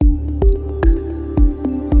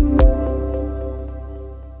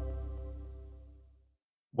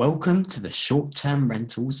Welcome to the Short Term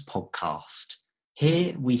Rentals podcast.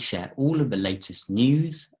 Here we share all of the latest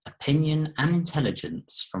news, opinion, and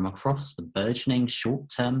intelligence from across the burgeoning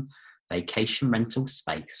short-term vacation rental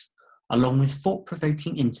space, along with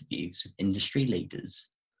thought-provoking interviews with industry leaders.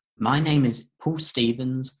 My name is Paul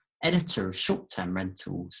Stevens, editor of Short Term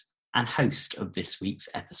Rentals and host of this week's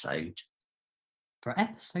episode. For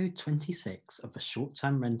episode 26 of the Short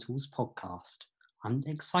Term Rentals podcast, I'm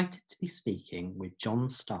excited to be speaking with John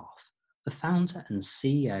Staff, the founder and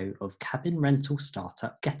CEO of cabin rental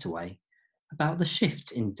startup Getaway, about the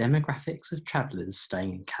shift in demographics of travellers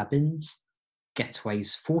staying in cabins,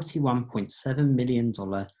 Getaway's $41.7 million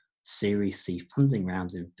Series C funding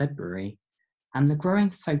round in February, and the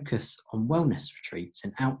growing focus on wellness retreats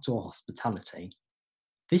and outdoor hospitality.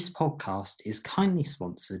 This podcast is kindly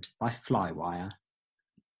sponsored by Flywire.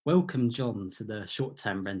 Welcome, John, to the Short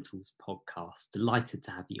Term Rentals podcast. Delighted to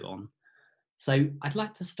have you on. So I'd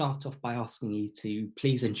like to start off by asking you to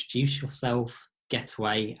please introduce yourself,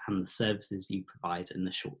 Getaway, and the services you provide in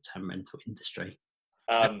the short-term rental industry.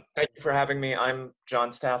 Thank you for having me. I'm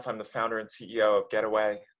John Staff. I'm the founder and CEO of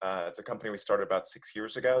Getaway. It's a company we started about 6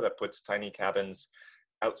 years ago that puts tiny cabins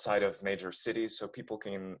outside of major cities so people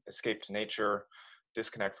can escape to nature,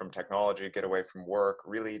 disconnect from technology, get away from work,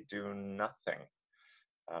 really do nothing.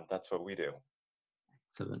 That's what we do.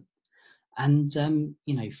 Excellent. And,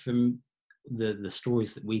 from the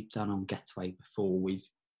stories that we've done on Getaway before, we've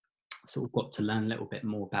sort of got to learn a little bit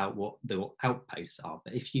more about what the outposts are.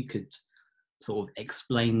 But if you could sort of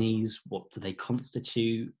explain these, what do they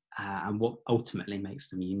constitute, and what ultimately makes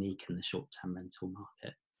them unique in the short-term rental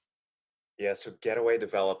market? Yeah, so Getaway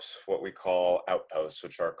develops what we call outposts,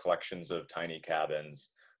 which are collections of tiny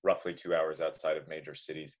cabins, roughly 2 hours outside of major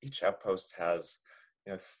cities. Each outpost has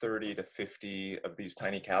 30 to 50 of these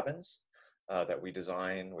tiny cabins that we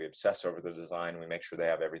design. We obsess over the design. We make sure they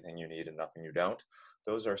have everything you need and nothing you don't.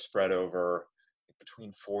 Those are spread over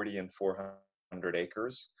between 40 and 400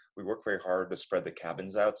 acres. We work very hard to spread the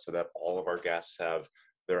cabins out so that all of our guests have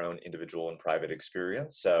their own individual and private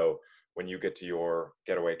experience. So when you get to your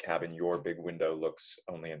Getaway cabin, your big window looks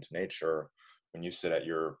only into nature. When you sit at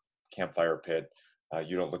your campfire pit,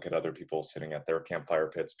 you don't look at other people sitting at their campfire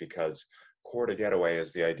pits, because core to Getaway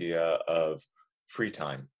is the idea of free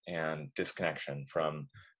time and disconnection from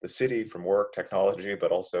the city, from work, technology,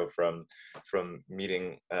 but also from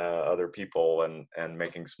meeting other people and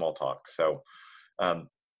making small talk. So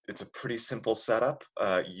it's a pretty simple setup.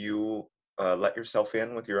 You let yourself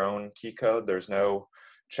in with your own key code. There's no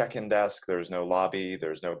check-in desk, there's no lobby,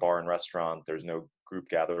 there's no bar and restaurant, there's no group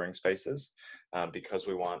gathering spaces, because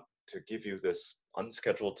we want to give you this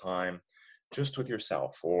unscheduled time just with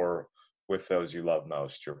yourself or with those you love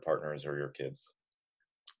most, your partners or your kids.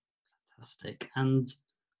 Fantastic. And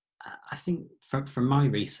I think from my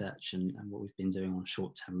research and what we've been doing on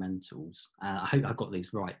short-term rentals, I hope I got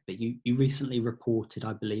these right, but you recently reported,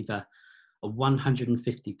 I believe, a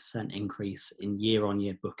 150% increase in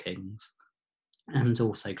year-on-year bookings, and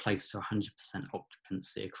also close to 100%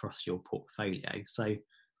 occupancy across your portfolio. So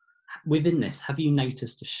within this, have you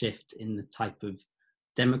noticed a shift in the type of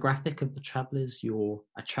demographic of the travellers you're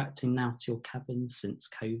attracting now to your cabins since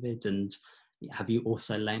COVID? And have you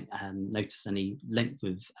also noticed any length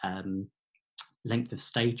of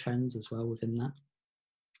stay trends as well within that?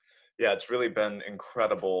 Yeah, it's really been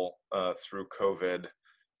incredible through COVID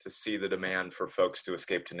to see the demand for folks to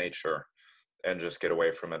escape to nature and just get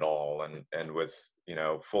away from it all, and with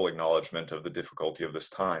full acknowledgement of the difficulty of this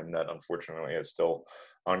time that unfortunately is still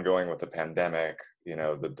ongoing with the pandemic.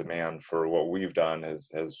 The demand for what we've done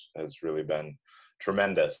has really been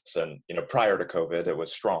tremendous. And prior to COVID, it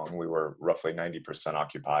was strong. We were roughly 90%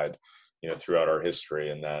 occupied throughout our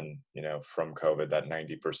history, and then from COVID, that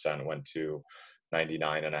 90% went to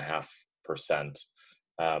 99.5%.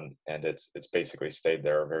 And it's basically stayed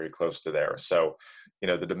there, very close to there. So,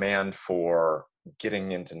 the demand for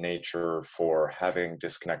getting into nature, for having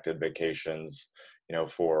disconnected vacations,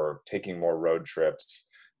 for taking more road trips,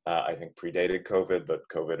 I think predated COVID, but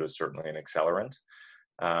COVID was certainly an accelerant.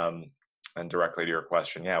 And directly to your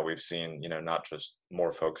question, yeah, we've seen, not just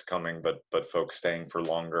more folks coming, but folks staying for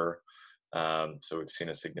longer. So we've seen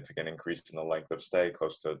a significant increase in the length of stay,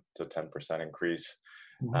 close to 10% increase.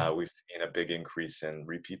 We've seen a big increase in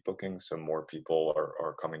repeat bookings, so more people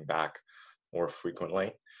are coming back more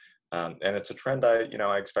frequently. And it's a trend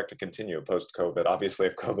I expect to continue post-COVID. Obviously,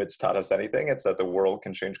 if COVID's taught us anything, it's that the world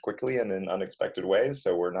can change quickly and in unexpected ways.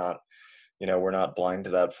 So we're not blind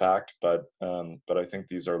to that fact, but I think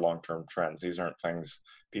these are long-term trends. These aren't things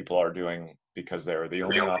people are doing because they're the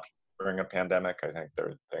only option during a pandemic. I think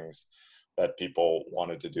they're things that people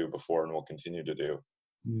wanted to do before and will continue to do.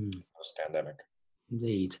 post-pandemic.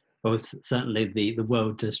 Indeed. Well, certainly the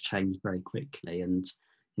world does change very quickly. And,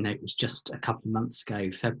 it was just a couple of months ago,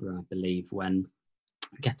 February, I believe, when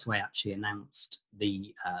Getaway actually announced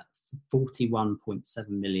the $41.7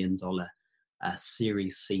 million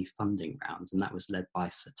Series C funding round, and that was led by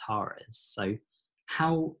Certares. So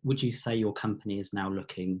how would you say your company is now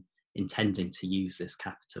intending to use this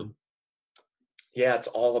capital? Yeah, it's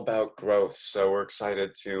all about growth. So we're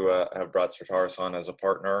excited to have brought Certares on as a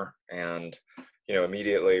partner, and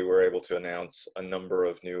immediately we're able to announce a number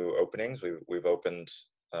of new openings. We've opened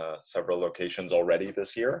several locations already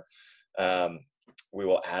this year. We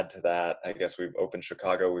will add to that. I guess we've opened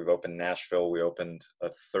Chicago, we've opened Nashville, we opened a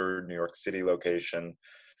third New York City location.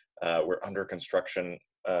 We're under construction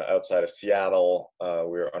outside of Seattle.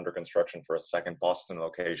 We're under construction for a second Boston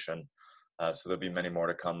location. So there'll be many more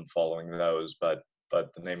to come following those. But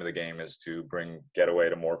the name of the game is to bring Getaway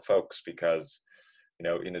to more folks, because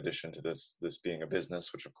in addition to this being a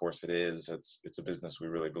business, which of course it is, it's a business we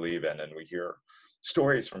really believe in, and we hear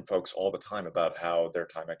stories from folks all the time about how their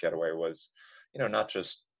time at Getaway was, not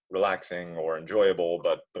just relaxing or enjoyable,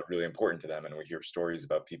 but really important to them. And we hear stories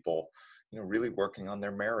about people, really working on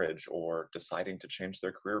their marriage, or deciding to change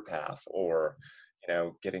their career path, or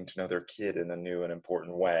getting to know their kid in a new and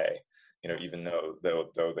important way. Even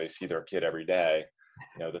though they see their kid every day,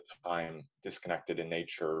 the time disconnected in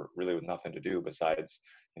nature, really with nothing to do besides,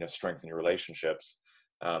 strengthen your relationships,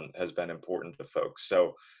 has been important to folks.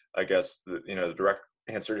 So I guess the direct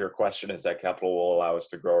answer to your question is that capital will allow us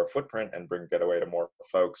to grow our footprint and bring Getaway to more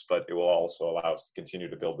folks, but it will also allow us to continue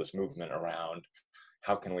to build this movement around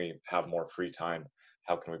how can we have more free time?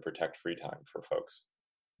 How can we protect free time for folks?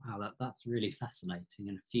 Wow, that's really fascinating,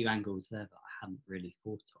 and a few angles there that I hadn't really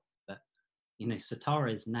thought of. But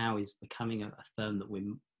Certares now is becoming a firm that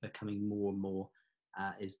we're becoming more and more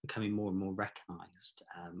recognised,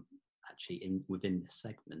 actually within this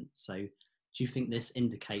segment. So, do you think this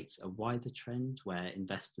indicates a wider trend where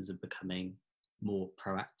investors are becoming more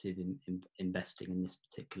proactive in investing in this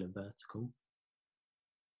particular vertical?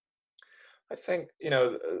 I think,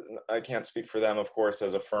 I can't speak for them, of course,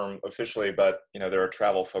 as a firm officially, but, they're a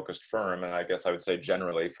travel-focused firm. And I guess I would say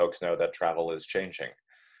generally folks know that travel is changing,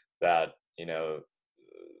 that, the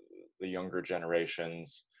younger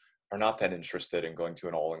generations are not that interested in going to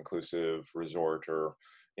an all-inclusive resort, or,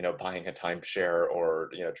 buying a timeshare, or,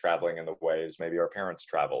 traveling in the ways maybe our parents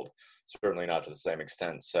traveled, certainly not to the same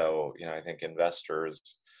extent. So, I think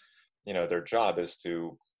investors, their job is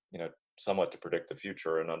to, somewhat to predict the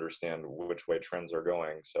future and understand which way trends are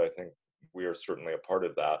going. So I think we are certainly a part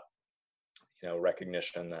of that,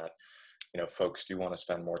 recognition that, folks do want to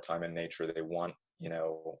spend more time in nature. They want, they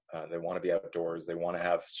want to be outdoors. They want to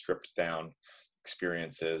have stripped down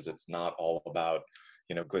experiences. It's not all about,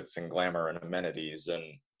 glitz and glamour and amenities and,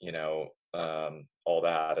 all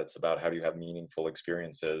that. It's about how do you have meaningful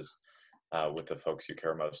experiences with the folks you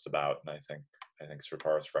care most about. And I think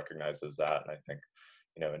Certares recognizes that. And I think,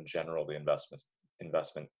 in general, the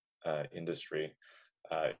investment industry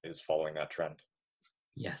is following that trend.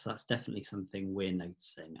 Yes, that's definitely something we're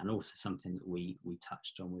noticing, and also something that we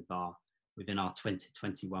touched on within our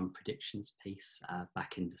 2021 predictions piece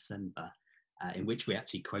back in December, in which we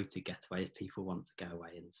actually quoted Getaway if people want to go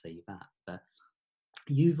away and see that. But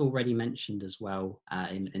you've already mentioned as well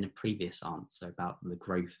in a previous answer about the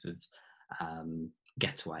growth of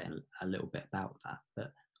Getaway, and a little bit about that.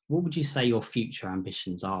 But what would you say your future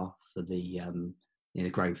ambitions are for the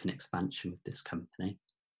growth and expansion with this company?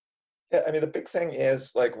 Yeah, I mean, the big thing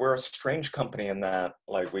is, like, we're a strange company in that,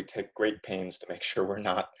 like, we take great pains to make sure we're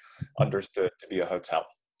not understood to be a hotel.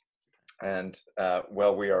 And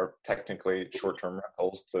well, we are technically short-term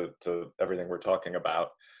rentals to everything we're talking about,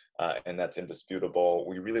 and that's indisputable.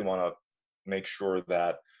 We really want to make sure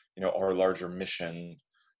that, our larger mission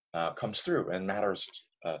comes through and matters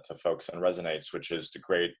to folks and resonates, which is to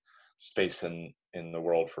create space in the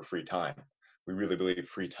world for free time. We really believe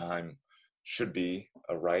free time should be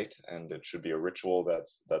a right, and it should be a ritual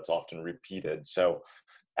that's often repeated. So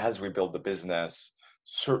as we build the business,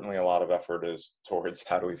 certainly a lot of effort is towards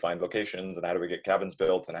how do we find locations, and how do we get cabins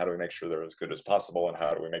built, and how do we make sure they're as good as possible, and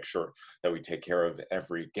how do we make sure that we take care of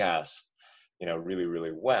every guest, really,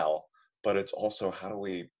 really well. But it's also how do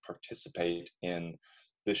we participate in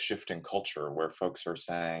this shift in culture where folks are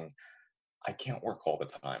saying, I can't work all the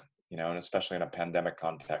time, and especially in a pandemic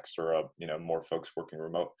context, or a, more folks working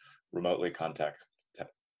remotely context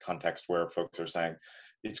where folks are saying,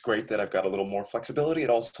 it's great that I've got a little more flexibility. It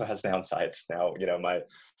also has downsides. Now,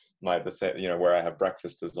 where I have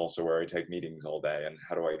breakfast is also where I take meetings all day, and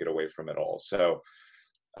how do I get away from it all? So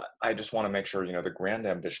I just want to make sure, the grand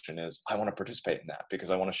ambition is I want to participate in that because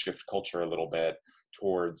I want to shift culture a little bit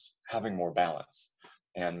towards having more balance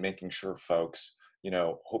and making sure folks,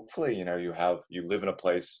 hopefully, you live in a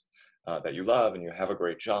place that you love and you have a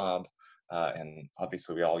great job. And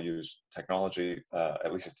obviously, we all use technology,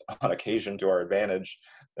 at least on occasion, to our advantage.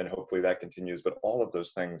 Then hopefully that continues. But all of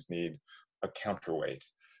those things need a counterweight.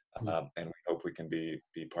 And we hope we can be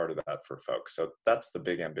part of that for folks. So that's the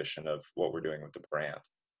big ambition of what we're doing with the brand.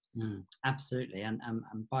 Absolutely, and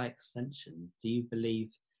by extension, do you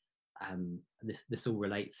believe this all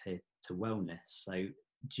relates here to wellness? So,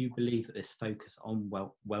 do you believe that this focus on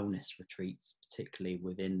wellness retreats, particularly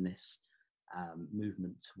within this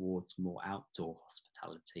movement towards more outdoor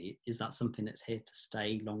hospitality, is that something that's here to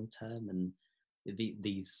stay long term? And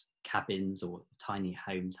these cabins or tiny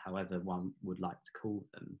homes, however one would like to call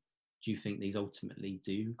them, do you think these ultimately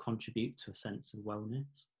do contribute to a sense of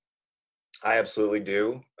wellness? I absolutely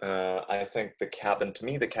do. I think to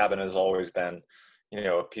me, the cabin has always been,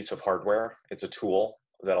 a piece of hardware. It's a tool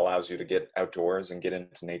that allows you to get outdoors and get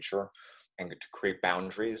into nature and to create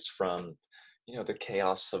boundaries from, the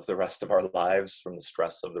chaos of the rest of our lives, from the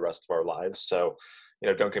stress of the rest of our lives. So,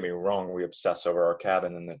 don't get me wrong, we obsess over our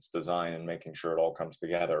cabin and its design and making sure it all comes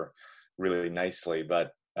together really nicely.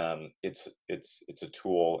 But it's a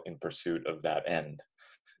tool in pursuit of that end.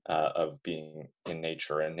 Of being in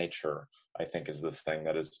nature, and nature, I think, is the thing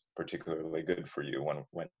that is particularly good for you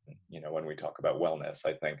when we talk about wellness.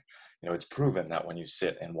 I think it's proven that when you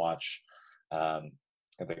sit and watch,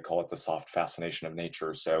 they call it the soft fascination of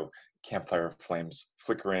nature. So campfire flames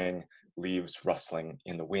flickering, leaves rustling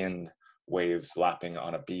in the wind, waves lapping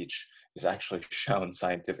on a beach is actually shown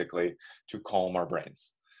scientifically to calm our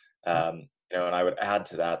brains. And I would add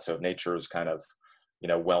to that. So nature is kind of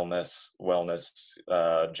wellness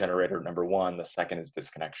generator number one. The second is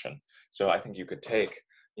disconnection. So I think you could take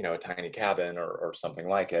a tiny cabin or something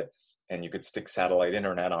like it, and you could stick satellite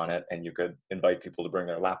internet on it, and you could invite people to bring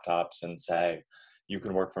their laptops and say, you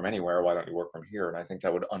can work from anywhere, why don't you work from here? And I think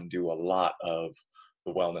that would undo a lot of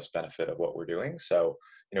the wellness benefit of what we're doing. So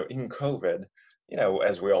in COVID,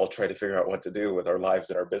 as we all try to figure out what to do with our lives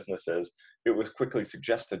and our businesses, it was quickly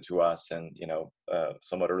suggested to us, and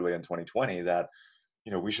somewhat early in 2020, that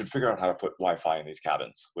we should figure out how to put Wi-Fi in these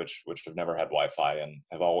cabins, which have never had Wi-Fi and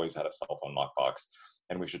have always had a cell phone lockbox.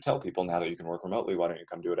 And we should tell people, now that you can work remotely, why don't you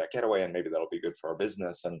come do it at Getaway? And maybe that'll be good for our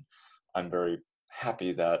business. And I'm very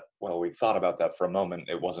happy that, we thought about that for a moment.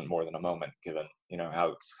 It wasn't more than a moment, given,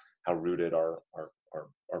 how rooted our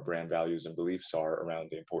brand values and beliefs are around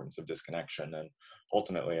the importance of disconnection. And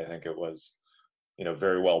ultimately, I think it was,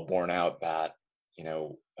 very well borne out that,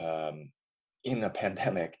 in a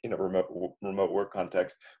pandemic, in a remote work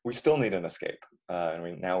context, we still need an escape, and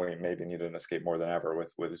we maybe need an escape more than ever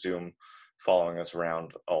with Zoom following us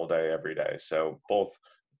around all day, every day. So both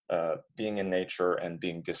being in nature and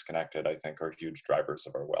being disconnected, I think, are huge drivers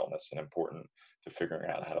of our wellness and important to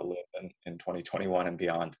figuring out how to live in 2021 and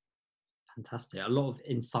beyond. Fantastic. A lot of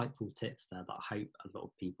insightful tips there that I hope a lot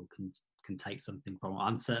of people can take something from.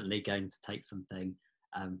 I'm certainly going to take something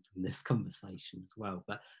from this conversation as well.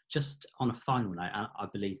 But just on a final note, I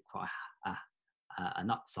believe quite an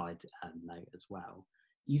upside note as well.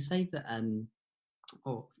 You say that,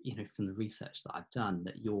 from the research that I've done,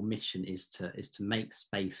 that your mission is to make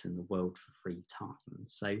space in the world for free time.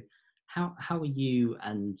 So how are you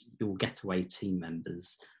and your Getaway team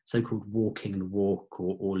members so-called walking the walk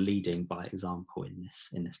or leading by example in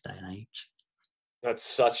this day and age? That's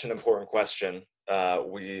such an important question.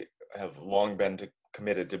 We have long been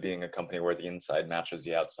committed to being a company where the inside matches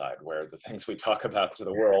the outside, where the things we talk about to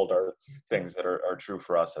the world are things that are true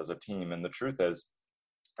for us as a team. And the truth is,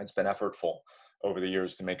 it's been effortful over the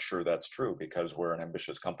years to make sure that's true, because we're an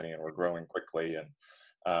ambitious company and we're growing quickly,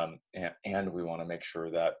 and we want to make sure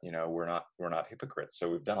that we're not hypocrites. So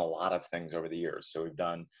we've done a lot of things over the years. So we've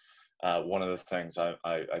done one of the things I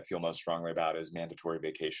feel most strongly about is mandatory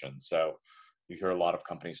vacation. So you hear a lot of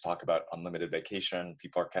companies talk about unlimited vacation.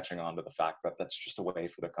 People are catching on to the fact that that's just a way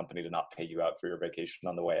for the company to not pay you out for your vacation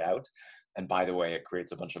on the way out. And by the way, it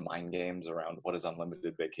creates a bunch of mind games around what does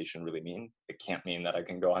unlimited vacation really mean? It can't mean that I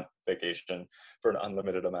can go on vacation for an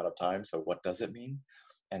unlimited amount of time. So what does it mean?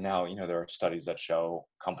 And now, there are studies that show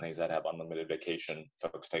companies that have unlimited vacation,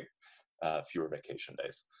 folks take fewer vacation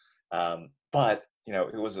days. But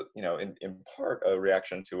it was, in part a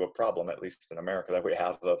reaction to a problem, at least in America, that we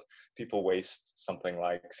have of people waste something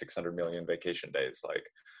like 600 million vacation days. Like,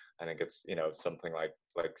 I think it's, something like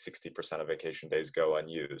 60% of vacation days go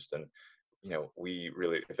unused. And we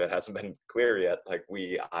really, if it hasn't been clear yet, like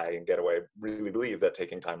I and Getaway really believe that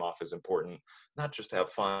taking time off is important, not just to have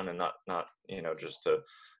fun and not just to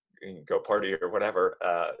go party or whatever.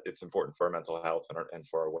 It's important for our mental health and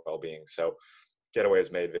for our well-being. So Getaway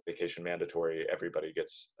has made vacation mandatory. Everybody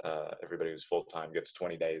who's full-time gets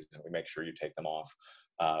 20 days, and we make sure you take them off.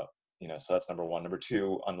 So that's number one. Number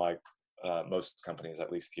two, unlike most companies,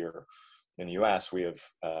 at least here in the US, we have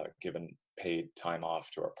given paid time off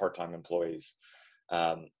to our part-time employees.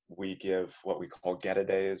 We give what we call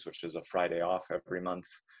Get-A-Days, which is a Friday off every month,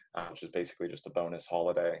 which is basically just a bonus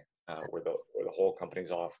holiday where the whole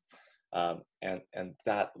company's off. And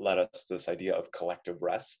that led us to this idea of collective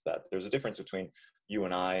rest, that there's a difference between you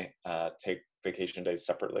and I take vacation days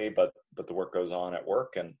separately, but the work goes on at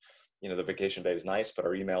work, and the vacation day is nice, but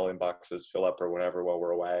our email inboxes fill up or whatever while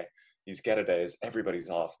we're away. These Get-A-Days, everybody's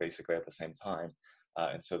off basically at the same time,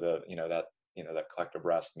 and so that collective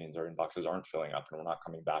rest means our inboxes aren't filling up, and we're not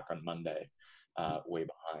coming back on Monday way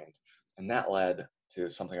behind. And that led to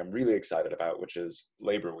something I'm really excited about, which is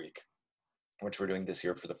Labor Week, which we're doing this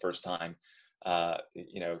year for the first time.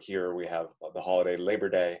 Here we have the holiday Labor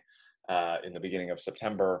Day in the beginning of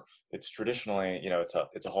September. It's traditionally,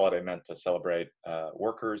 it's a holiday meant to celebrate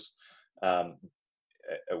workers,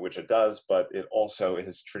 which it does, but it also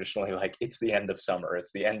is traditionally like it's the end of summer.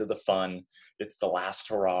 It's the end of the fun. It's the last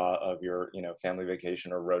hurrah of your, family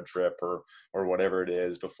vacation or road trip or whatever it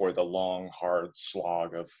is before the long, hard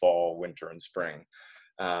slog of fall, winter, and spring.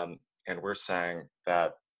 And we're saying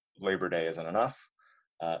that Labor Day isn't enough,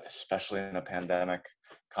 especially in a pandemic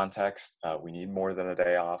context. We need more than a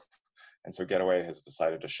day off. And so Getaway has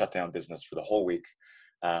decided to shut down business for the whole week.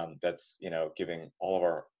 That's, giving all of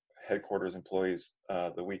our headquarters employees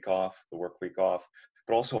the work week off,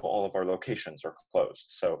 but also all of our locations are closed.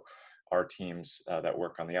 So our teams that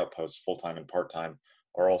work on the outposts, full-time and part-time,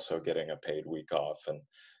 are also getting a paid week off.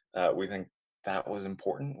 And we think that was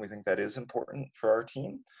important. We think that is important for our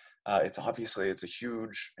team. It's a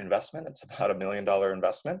huge investment. It's about $1 million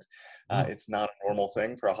investment. It's not a normal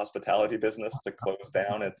thing for a hospitality business to close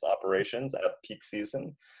down its operations at peak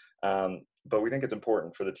season. But we think it's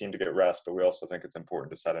important for the team to get rest, but we also think it's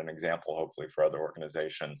important to set an example, hopefully, for other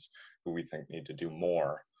organizations who we think need to do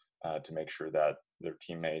more to make sure that their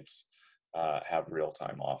teammates have real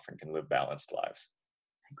time off and can live balanced lives.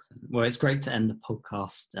 Excellent. Well, it's great to end the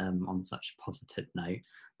podcast on such a positive note.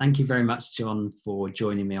 Thank you very much, John, for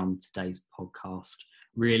joining me on today's podcast.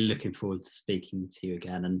 Really looking forward to speaking to you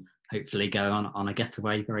again and hopefully go on a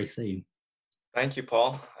getaway very soon. Thank you,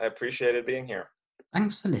 Paul. I appreciated being here.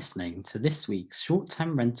 Thanks for listening to this week's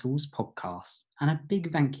Short-Term Rentals podcast, and a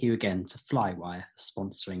big thank you again to Flywire for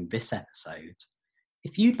sponsoring this episode.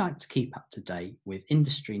 If you'd like to keep up to date with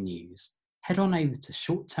industry news, head on over to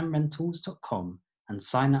shorttermrentals.com and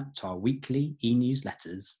sign up to our weekly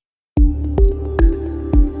e-newsletters.